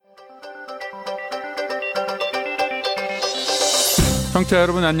청취자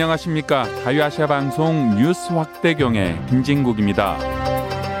여러분 안녕하십니까? 자유아시아 방송 뉴스 확대경의 김진국입니다.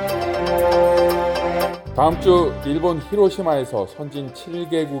 다음 주 일본 히로시마에서 선진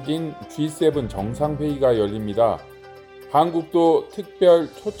 7개국인 G7 정상회의가 열립니다. 한국도 특별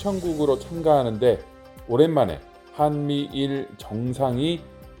초청국으로 참가하는데 오랜만에 한미일 정상이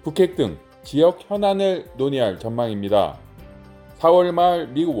북핵 등 지역 현안을 논의할 전망입니다. 4월 말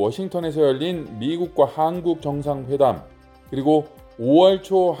미국 워싱턴에서 열린 미국과 한국 정상회담, 그리고 5월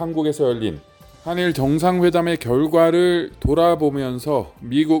초 한국에서 열린 한일 정상회담의 결과를 돌아보면서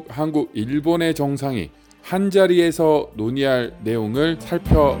미국, 한국, 일본의 정상이 한자리에서 논의할 내용을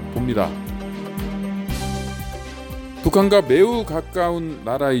살펴봅니다. 북한과 매우 가까운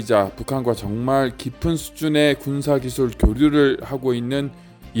나라이자 북한과 정말 깊은 수준의 군사기술 교류를 하고 있는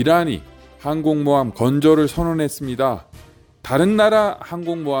이란이 항공모함 건조를 선언했습니다. 다른 나라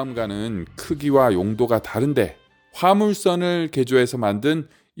항공모함과는 크기와 용도가 다른데 화물선을 개조해서 만든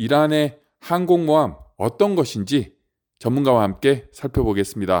이란의 항공모함 어떤 것인지 전문가와 함께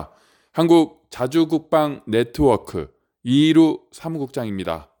살펴보겠습니다. 한국 자주국방 네트워크 이희루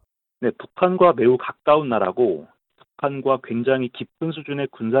사무국장입니다. 네, 북한과 매우 가까운 나라고 북한과 굉장히 깊은 수준의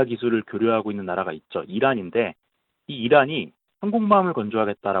군사기술을 교류하고 있는 나라가 있죠. 이란인데 이 이란이 항공모함을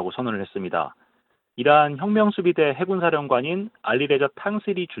건조하겠다라고 선언을 했습니다. 이란 혁명수비대 해군사령관인 알리레자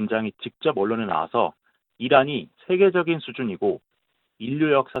탕스리 준장이 직접 언론에 나와서 이란이 세계적인 수준이고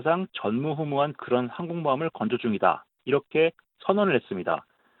인류 역사상 전무후무한 그런 항공모함을 건조 중이다. 이렇게 선언을 했습니다.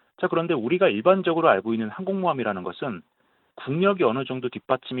 자, 그런데 우리가 일반적으로 알고 있는 항공모함이라는 것은 국력이 어느 정도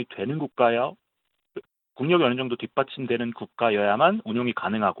뒷받침이 되는 국력이 어느 정도 뒷받침되는 국가여야만 운용이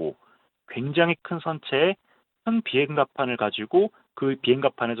가능하고 굉장히 큰 선체에 큰 비행갑판을 가지고 그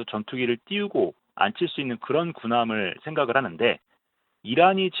비행갑판에서 전투기를 띄우고 앉힐 수 있는 그런 군함을 생각을 하는데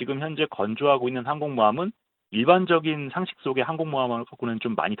이란이 지금 현재 건조하고 있는 항공모함은 일반적인 상식 속의 항공모함하고는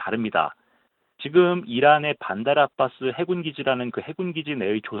좀 많이 다릅니다. 지금 이란의 반달 아바스 해군기지라는 그 해군기지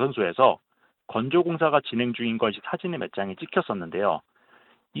내의 조선소에서 건조공사가 진행 중인 것이 사진에 몇 장이 찍혔었는데요.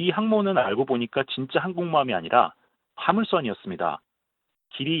 이 항모는 알고 보니까 진짜 항공모함이 아니라 화물선이었습니다.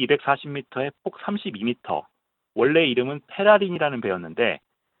 길이 240m에 폭 32m, 원래 이름은 페라린이라는 배였는데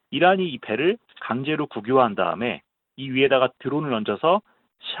이란이 이 배를 강제로 국유화한 다음에 이 위에다가 드론을 얹어서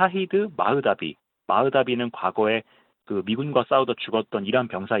샤히드 마흐다비는 과거에 그 미군과 싸우다 죽었던 이란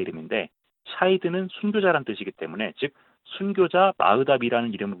병사 이름인데 샤히드는 순교자란 뜻이기 때문에 즉 순교자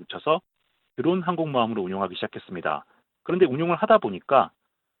마흐다비라는 이름을 붙여서 드론 항공모함으로 운용하기 시작했습니다. 그런데 운용을 하다 보니까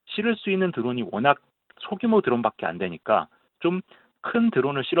실을 수 있는 드론이 워낙 소규모 드론밖에 안 되니까 좀 큰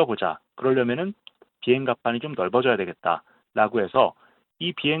드론을 실어보자. 그러려면은 비행갑판이 좀 넓어져야 되겠다라고 해서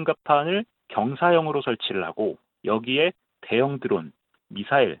이 비행갑판을 경사형으로 설치를 하고 여기에 대형 드론,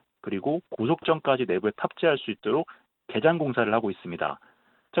 미사일, 그리고 고속정까지 내부에 탑재할 수 있도록 개장 공사를 하고 있습니다.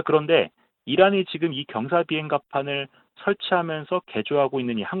 자, 그런데 이란이 지금 이 경사 비행갑판을 설치하면서 개조하고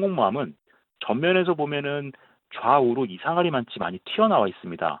있는 이 항공모함은 전면에서 보면은 좌우로 이상하리만치 많이 튀어나와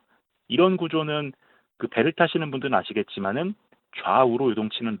있습니다. 이런 구조는 그 배를 타시는 분들은 아시겠지만은 좌우로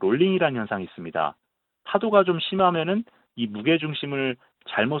요동치는 롤링이라는 현상이 있습니다. 파도가 좀 심하면은 이 무게중심을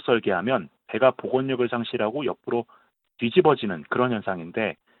잘못 설계하면 배가 복원력을 상실하고 옆으로 뒤집어지는 그런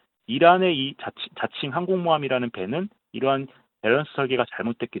현상인데 이란의 이 자칭 항공모함이라는 배는 이러한 밸런스 설계가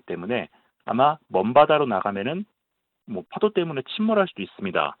잘못됐기 때문에 아마 먼 바다로 나가면은 파도 때문에 침몰할 수도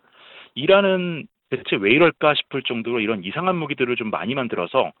있습니다. 이란은 대체 왜 이럴까 싶을 정도로 이런 이상한 무기들을 좀 많이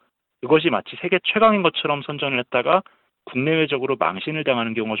만들어서 이것이 마치 세계 최강인 것처럼 선전을 했다가 국내외적으로 망신을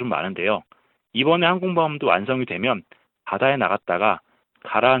당하는 경우가 좀 많은데요. 이번에 항공모함도 완성이 되면 바다에 나갔다가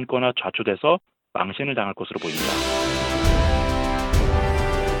가라앉거나 좌초돼서 망신을 당할 것으로 보입니다.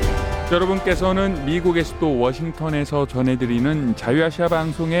 여러분께서는 미국의 수도 워싱턴에서 전해드리는 자유아시아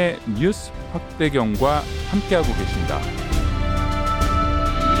방송의 뉴스 확대경과 함께하고 계십니다.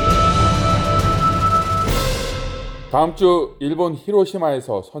 다음 주 일본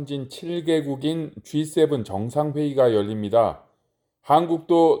히로시마에서 선진 7개국인 G7 정상회의가 열립니다.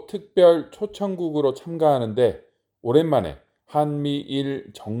 한국도 특별 초청국으로 참가하는데 오랜만에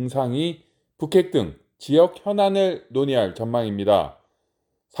한미일 정상이 북핵 등 지역 현안을 논의할 전망입니다.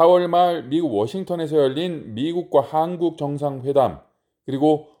 4월 말 미국 워싱턴에서 열린 미국과 한국 정상회담,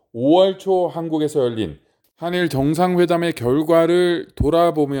 그리고 5월 초 한국에서 열린 한일 정상회담의 결과를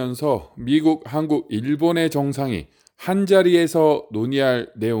돌아보면서 미국, 한국, 일본의 정상이 한자리에서 논의할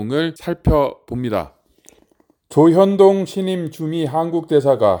내용을 살펴봅니다. 조현동 신임 주미 한국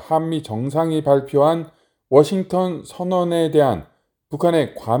대사가 한미 정상이 발표한 워싱턴 선언에 대한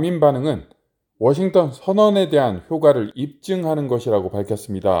북한의 과민 반응은 워싱턴 선언에 대한 효과를 입증하는 것이라고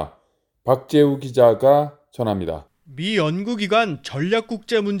밝혔습니다. 박재우 기자가 전합니다. 미 연구기관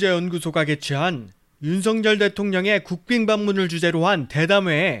전략국제문제연구소가 개최한 윤석열 대통령의 국빈 방문을 주제로 한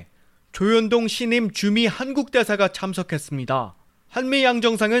대담회에 조현동 신임 주미 한국대사가 참석했습니다. 한미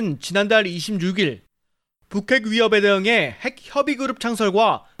양정상은 지난달 26일 북핵 위협에 대응해 핵 협의그룹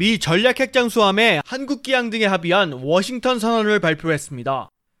창설과 미 전략 핵잠수함의 한국 기항 등에 합의한 워싱턴 선언을 발표했습니다.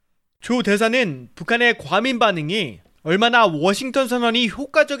 조 대사는 북한의 과민 반응이 얼마나 워싱턴 선언이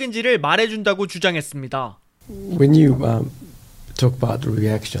효과적인지를 말해준다고 주장했습니다. When you talk about the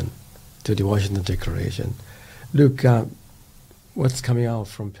reaction to the Washington Declaration, look what's coming out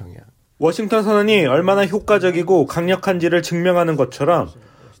from Pyongyang. 워싱턴 선언이 얼마나 효과적이고 강력한지를 증명하는 것처럼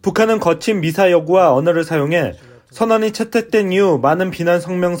북한은 거친 미사 여구와 언어를 사용해 선언이 채택된 이후 많은 비난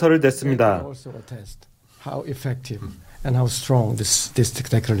성명서를 냈습니다. How effective and how strong this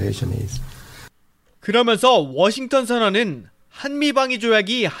declaration is. 그러면서 워싱턴 선언은 한미 방위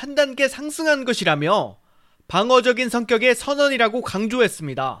조약이 한 단계 상승한 것이라며 방어적인 성격의 선언이라고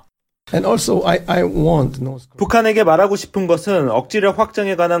강조했습니다. And also I want 북한에게 말하고 싶은 것은 억지력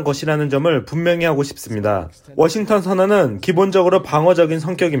확장에 관한 것이라는 점을 분명히 하고 싶습니다. 워싱턴 선언은 기본적으로 방어적인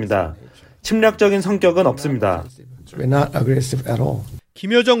성격입니다. 침략적인 성격은 없습니다. We're not aggressive at all.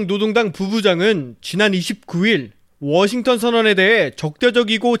 김여정 노동당 부부장은 지난 29일 워싱턴 선언에 대해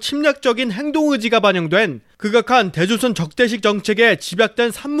적대적이고 침략적인 행동 의지가 반영된 극악한 대조선 적대식 정책에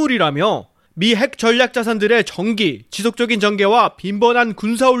집약된 산물이라며 미 핵 전략 자산들의 정기, 지속적인 전개와 빈번한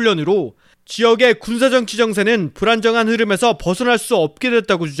군사훈련으로 지역의 군사정치 정세는 불안정한 흐름에서 벗어날 수 없게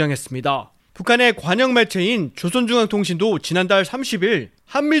됐다고 주장했습니다. 북한의 관영 매체인 조선중앙통신도 지난달 30일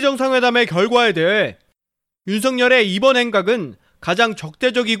한미 정상회담의 결과에 대해 윤석열의 이번 행각은 가장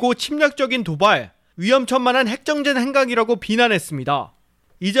적대적이고 침략적인 도발, 위험천만한 핵정전 행각이라고 비난했습니다.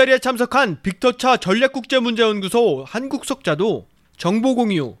 이 자리에 참석한 빅터차 전략국제문제연구소 한국석자도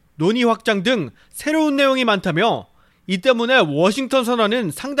정보공유, 논의 확장 등 새로운 내용이 많다며 이 때문에 워싱턴 선언은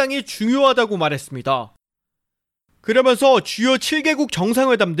상당히 중요하다고 말했습니다. 그러면서 주요 7개국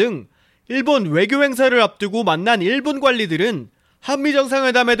정상회담 등 일본 외교 행사를 앞두고 만난 일본 관리들은 한미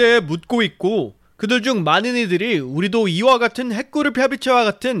정상회담에 대해 묻고 있고 그들 중 많은 이들이 우리도 이와 같은 핵그룹 협의체와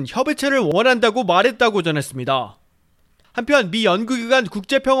같은 협의체를 원한다고 말했다고 전했습니다. 한편 미 연구기관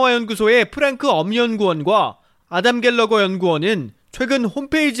국제평화연구소의 프랭크 엄연구원과 아담 갤러거 연구원은 최근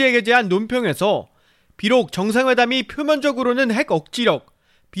홈페이지에 게재한 논평에서 비록 정상회담이 표면적으로는 핵 억지력,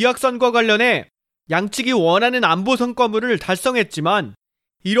 비확산과 관련해 양측이 원하는 안보 성과물을 달성했지만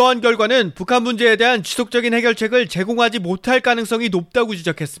이러한 결과는 북한 문제에 대한 지속적인 해결책을 제공하지 못할 가능성이 높다고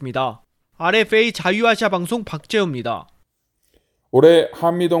지적했습니다. RFA 자유아시아 방송 박재우입니다. 올해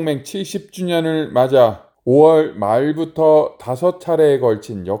한미동맹 70주년을 맞아 5월 말부터 5차례에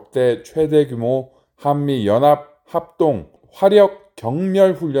걸친 역대 최대 규모 한미연합 합동 화력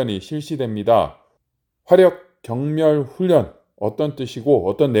경멸 훈련이 실시됩니다. 화력 경멸 훈련 어떤 뜻이고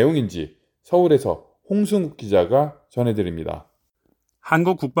어떤 내용인지 서울에서 홍승욱 기자가 전해드립니다.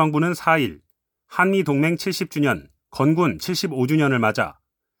 한국 국방부는 4일 한미동맹 70주년, 건군 75주년을 맞아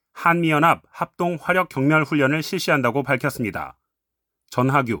한미연합 합동 화력 경멸 훈련을 실시한다고 밝혔습니다.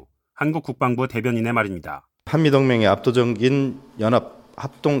 전하규 한국 국방부 대변인의 말입니다. 한미동맹의 압도적인 연합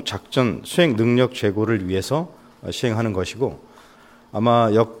합동 작전 수행 능력 제고를 위해서 시행하는 것이고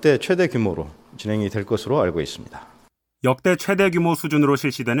아마 역대 최대 규모로 진행이 될 것으로 알고 있습니다. 역대 최대 규모 수준으로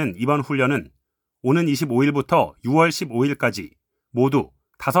실시되는 이번 훈련은 오는 25일부터 6월 15일까지 모두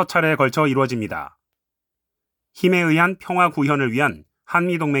 5차례에 걸쳐 이루어집니다. 힘에 의한 평화 구현을 위한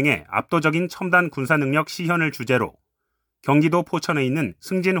한미동맹의 압도적인 첨단 군사능력 시현을 주제로 경기도 포천에 있는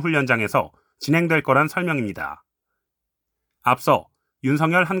승진훈련장에서 진행될 거란 설명입니다. 앞서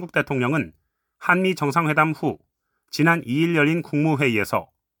윤석열 한국 대통령은 한미 정상회담 후 지난 2일 열린 국무회의에서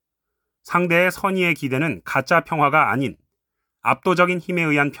상대의 선의에 기대는 가짜 평화가 아닌 압도적인 힘에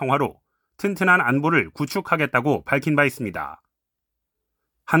의한 평화로 튼튼한 안보를 구축하겠다고 밝힌 바 있습니다.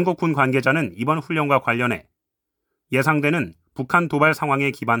 한국군 관계자는 이번 훈련과 관련해 예상되는 북한 도발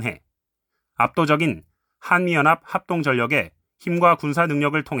상황에 기반해 압도적인 한미연합 합동전력의 힘과 군사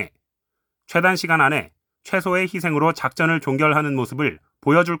능력을 통해 최단 시간 안에 최소의 희생으로 작전을 종결하는 모습을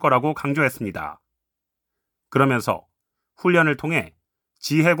보여줄 거라고 강조했습니다. 그러면서 훈련을 통해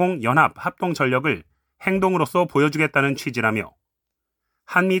지해공 연합 합동 전력을 행동으로서 보여주겠다는 취지라며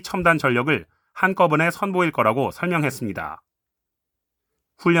한미 첨단 전력을 한꺼번에 선보일 거라고 설명했습니다.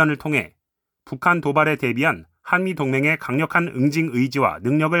 훈련을 통해 북한 도발에 대비한 한미 동맹의 강력한 응징 의지와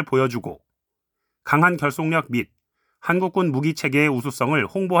능력을 보여주고 강한 결속력 및 한국군 무기체계의 우수성을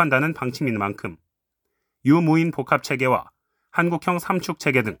홍보한다는 방침인 만큼 유무인 복합체계와 한국형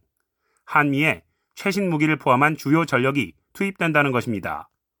삼축체계 등 한미의 최신 무기를 포함한 주요 전력이 투입된다는 것입니다.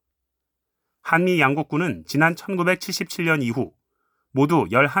 한미 양국군은 지난 1977년 이후 모두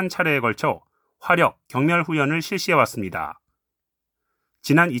 11차례에 걸쳐 화력, 경멸 훈련을 실시해왔습니다.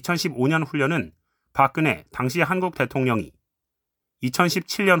 지난 2015년 훈련은 박근혜 당시 한국 대통령이,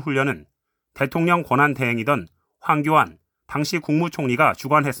 2017년 훈련은 대통령 권한 대행이던 황교안 당시 국무총리가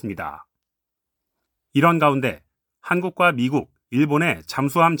주관했습니다. 이런 가운데 한국과 미국, 일본의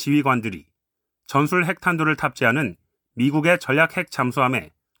잠수함 지휘관들이 전술 핵탄두를 탑재하는 미국의 전략 핵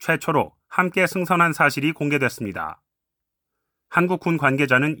잠수함에 최초로 함께 승선한 사실이 공개됐습니다. 한국군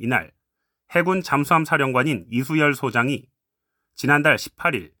관계자는 이날 해군 잠수함 사령관인 이수열 소장이 지난달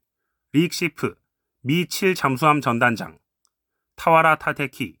 18일 릭시프 미 7 잠수함 전단장, 타와라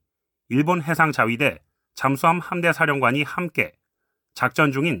타테키 일본 해상자위대 잠수함 함대 사령관이 함께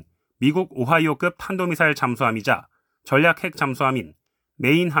작전 중인 미국 오하이오급 탄도미사일 잠수함이자 전략 핵 잠수함인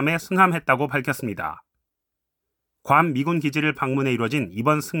메인함에 승함했다고 밝혔습니다. 괌 미군 기지를 방문해 이뤄진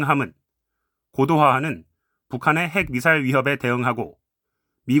이번 승함은 고도화하는 북한의 핵 미사일 위협에 대응하고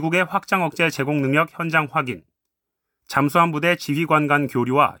미국의 확장 억제 제공 능력 현장 확인, 잠수함 부대 지휘관 간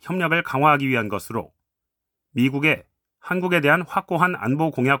교류와 협력을 강화하기 위한 것으로 미국의 한국에 대한 확고한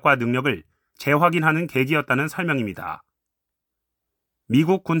안보 공약과 능력을 재확인하는 계기였다는 설명입니다.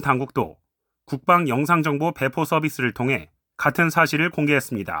 미국 군 당국도 국방 영상정보 배포 서비스를 통해 같은 사실을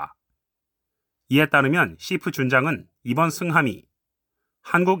공개했습니다. 이에 따르면 시프 준장은 이번 승함이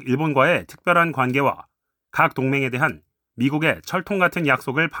한국, 일본과의 특별한 관계와 각 동맹에 대한 미국의 철통 같은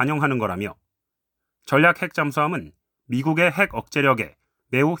약속을 반영하는 거라며 전략 핵 잠수함은 미국의 핵 억제력에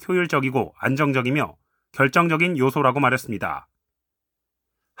매우 효율적이고 안정적이며 결정적인 요소라고 말했습니다.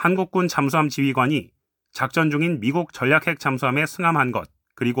 한국군 잠수함 지휘관이 작전 중인 미국 전략 핵 잠수함에 승함한 것,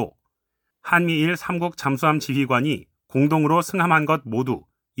 그리고 한미일 3국 잠수함 지휘관이 공동으로 승함한 것 모두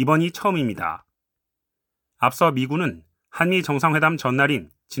이번이 처음입니다. 앞서 미군은 한미 정상회담 전날인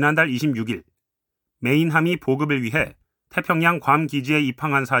지난달 26일 메인함이 보급을 위해 태평양 괌 기지에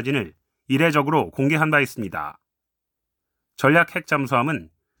입항한 사진을 이례적으로 공개한 바 있습니다. 전략 핵 잠수함은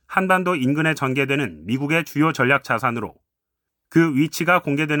한반도 인근에 전개되는 미국의 주요 전략 자산으로 그 위치가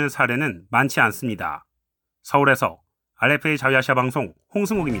공개되는 사례는 많지 않습니다. 서울에서 RFA 자유아시아 방송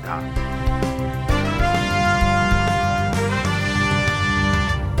홍승욱입니다.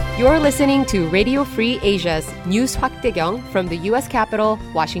 You're listening to Radio Free Asia's News 확대경 from the U.S. Capitol,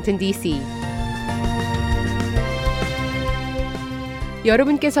 Washington, D.C.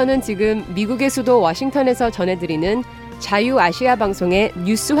 여러분께서는 지금 미국의 수도 워싱턴에서 전해드리는 자유아시아 방송의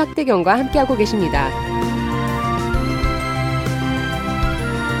뉴스 확대경과 함께하고 계십니다.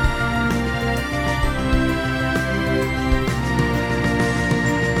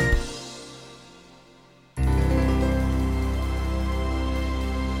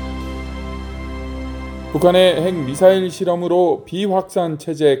 북한의 핵미사일 실험으로 비확산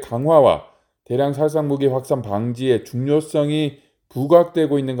체제 강화와 대량 살상무기 확산 방지의 중요성이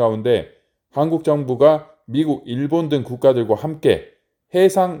부각되고 있는 가운데 한국 정부가 미국, 일본 등 국가들과 함께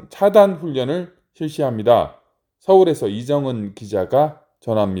해상 차단 훈련을 실시합니다. 서울에서 이정은 기자가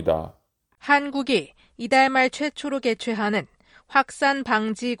전합니다. 한국이 이달 말 최초로 개최하는 확산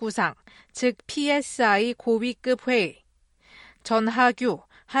방지 구상, 즉 PSI 고위급 회의. 전하규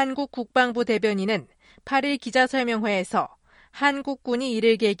한국 국방부 대변인은 8일 기자설명회에서 한국군이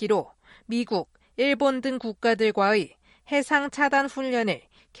이를 계기로 미국, 일본 등 국가들과의 해상 차단 훈련을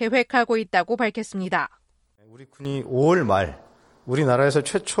계획하고 있다고 밝혔습니다. 우리 군이 5월 말 우리나라에서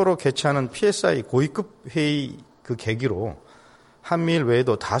최초로 개최하는 PSI 고위급 회의 그 계기로 한미일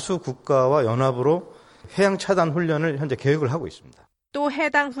외에도 다수 국가와 연합으로 해양 차단 훈련을 현재 계획을 하고 있습니다. 또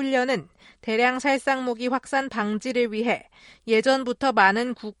해당 훈련은 대량 살상무기 확산 방지를 위해 예전부터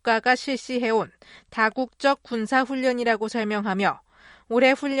많은 국가가 실시해온 다국적 군사훈련이라고 설명하며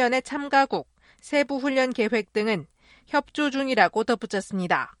올해 훈련의 참가국, 세부 훈련 계획 등은 협조 중이라고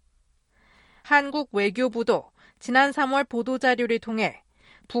덧붙였습니다. 한국 외교부도 지난 3월 보도자료를 통해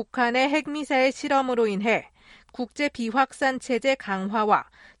북한의 핵미사일 실험으로 인해 국제 비확산 체제 강화와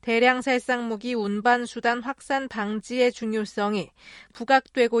대량 살상무기 운반 수단 확산 방지의 중요성이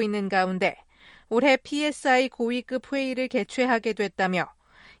부각되고 있는 가운데 올해 PSI 고위급 회의를 개최하게 됐다며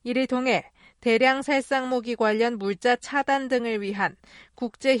이를 통해 대량 살상무기 관련 물자 차단 등을 위한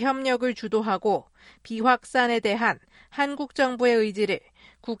국제 협력을 주도하고 비확산에 대한 한국 정부의 의지를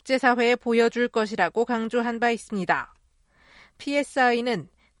국제사회에 보여줄 것이라고 강조한 바 있습니다. PSI는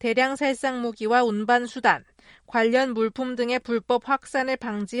대량 살상무기와 운반 수단, 관련 물품 등의 불법 확산을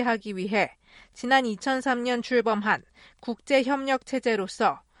방지하기 위해 지난 2003년 출범한 국제협력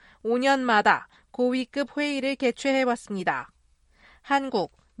체제로서 5년마다 고위급 회의를 개최해왔습니다.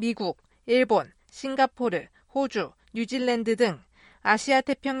 한국, 미국, 일본, 싱가포르, 호주, 뉴질랜드 등 아시아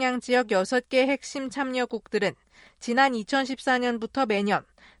태평양 지역 6개 핵심 참여국들은 지난 2014년부터 매년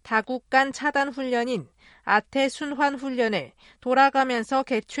다국 간 차단 훈련인 아태 순환 훈련을 돌아가면서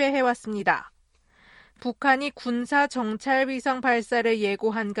개최해왔습니다. 북한이 군사 정찰 위성 발사를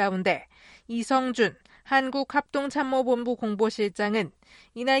예고한 가운데 이성준 한국합동참모본부 공보실장은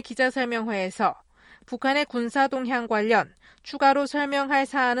이날 기자설명회에서 북한의 군사 동향 관련 추가로 설명할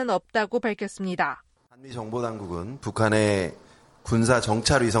사안은 없다고 밝혔습니다. 한미정보당국은 북한의 군사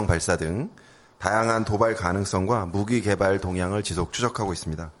정찰 위성 발사 등 다양한 도발 가능성과 무기 개발 동향을 지속 추적하고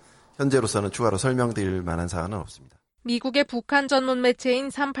있습니다. 현재로서는 추가로 설명드릴 만한 사안은 없습니다. 미국의 북한 전문 매체인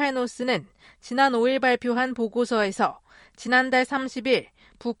 38노스는 지난 5일 발표한 보고서에서 지난달 30일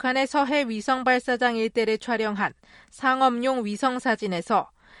북한의 서해 위성 발사장 일대를 촬영한 상업용 위성 사진에서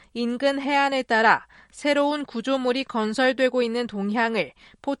인근 해안을 따라 새로운 구조물이 건설되고 있는 동향을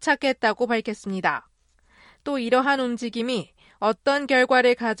포착했다고 밝혔습니다. 또 이러한 움직임이 어떤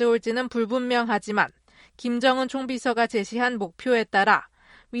결과를 가져올지는 불분명하지만 김정은 총비서가 제시한 목표에 따라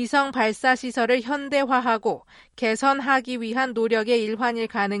위성 발사 시설을 현대화하고 개선하기 위한 노력의 일환일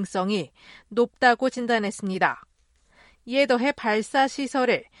가능성이 높다고 진단했습니다. 이에 더해 발사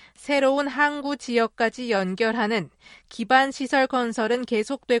시설을 새로운 항구 지역까지 연결하는 기반 시설 건설은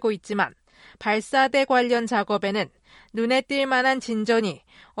계속되고 있지만 발사대 관련 작업에는 눈에 띌 만한 진전이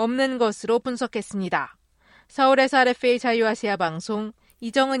없는 것으로 분석했습니다. 서울에서 RFA 자유아시아 방송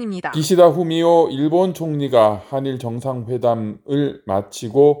이정은입니다. 기시다 후미오 일본 총리가 한일 정상회담을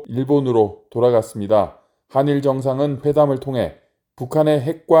마치고 일본으로 돌아갔습니다. 한일 정상은 회담을 통해 북한의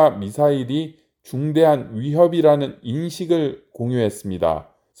핵과 미사일이 중대한 위협이라는 인식을 공유했습니다.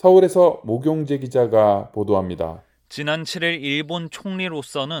 서울에서 모경재 기자가 보도합니다. 지난 7일 일본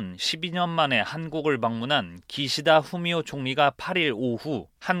총리로서는 12년 만에 한국을 방문한 기시다 후미오 총리가 8일 오후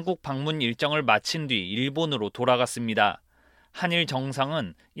한국 방문 일정을 마친 뒤 일본으로 돌아갔습니다. 한일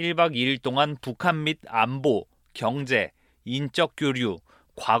정상은 1박 2일 동안 북한 및 안보, 경제, 인적 교류,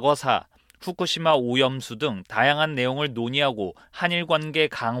 과거사, 후쿠시마 오염수 등 다양한 내용을 논의하고 한일 관계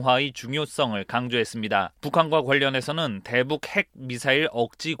강화의 중요성을 강조했습니다. 북한과 관련해서는 대북 핵 미사일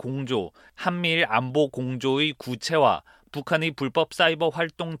억지 공조, 한미일 안보 공조의 구체화, 북한의 불법 사이버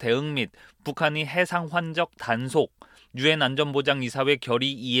활동 대응 및 북한의 해상 환적 단속, 유엔 안전보장이사회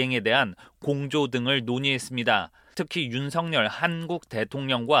결의 이행에 대한 공조 등을 논의했습니다. 특히 윤석열 한국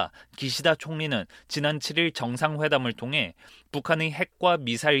대통령과 기시다 총리는 지난 7일 정상회담을 통해 북한의 핵과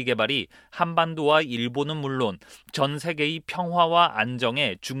미사일 개발이 한반도와 일본은 물론 전 세계의 평화와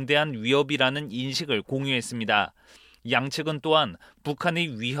안정에 중대한 위협이라는 인식을 공유했습니다. 양측은 또한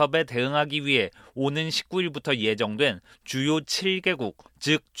북한의 위협에 대응하기 위해 오는 19일부터 예정된 주요 7개국,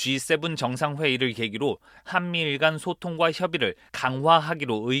 즉 G7 정상회의를 계기로 한미일 간 소통과 협의를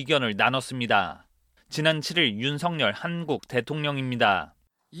강화하기로 의견을 나눴습니다. 지난 7일 윤석열 한국 대통령입니다.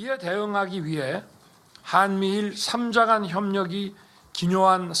 이에 대응하기 위해 한미일 3자 간 협력이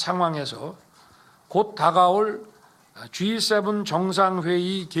기묘한 상황에서 곧 다가올 G7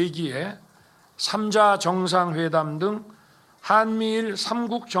 정상회의 계기에 3자 정상회담 등 한미일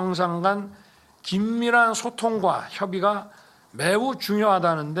 3국 정상 간 긴밀한 소통과 협의가 매우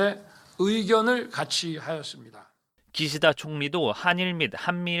중요하다는데 의견을 같이 하였습니다. 기시다 총리도 한일 및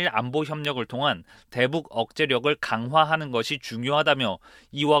한미일 안보 협력을 통한 대북 억제력을 강화하는 것이 중요하다며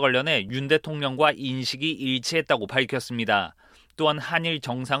이와 관련해 윤 대통령과 인식이 일치했다고 밝혔습니다. 또한 한일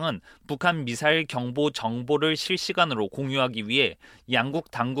정상은 북한 미사일 경보 정보를 실시간으로 공유하기 위해 양국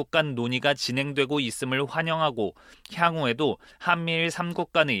당국 간 논의가 진행되고 있음을 환영하고 향후에도 한미일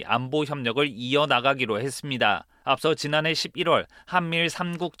 3국 간의 안보 협력을 이어나가기로 했습니다. 앞서 지난해 11월 한미일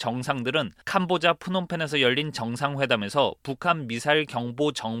 3국 정상들은 캄보자 프놈펜에서 열린 정상회담에서 북한 미사일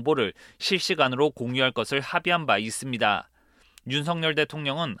경보 정보를 실시간으로 공유할 것을 합의한 바 있습니다. 윤석열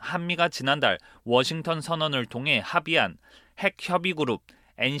대통령은 한미가 지난달 워싱턴 선언을 통해 합의한 핵협의그룹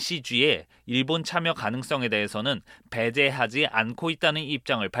NCG의 일본 참여 가능성에 대해서는 배제하지 않고 있다는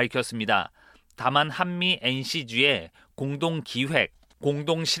입장을 밝혔습니다. 다만 한미 NCG의 공동기획,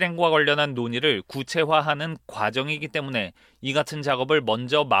 공동실행과 관련한 논의를 구체화하는 과정이기 때문에 이 같은 작업을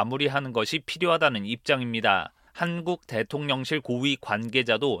먼저 마무리하는 것이 필요하다는 입장입니다. 한국 대통령실 고위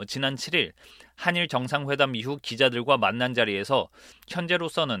관계자도 지난 7일 한일 정상회담 이후 기자들과 만난 자리에서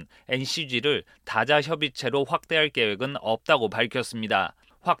현재로서는 NCG를 다자협의체로 확대할 계획은 없다고 밝혔습니다.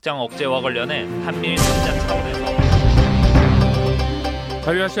 확장 억제와 관련해 한미일 3자 차원에서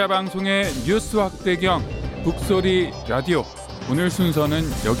자유아시아 방송의 뉴스 확대경 북소리 라디오 오늘 순서는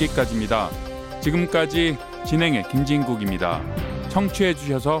여기까지입니다. 지금까지 진행의 김진국입니다. 청취해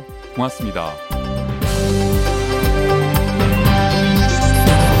주셔서 고맙습니다.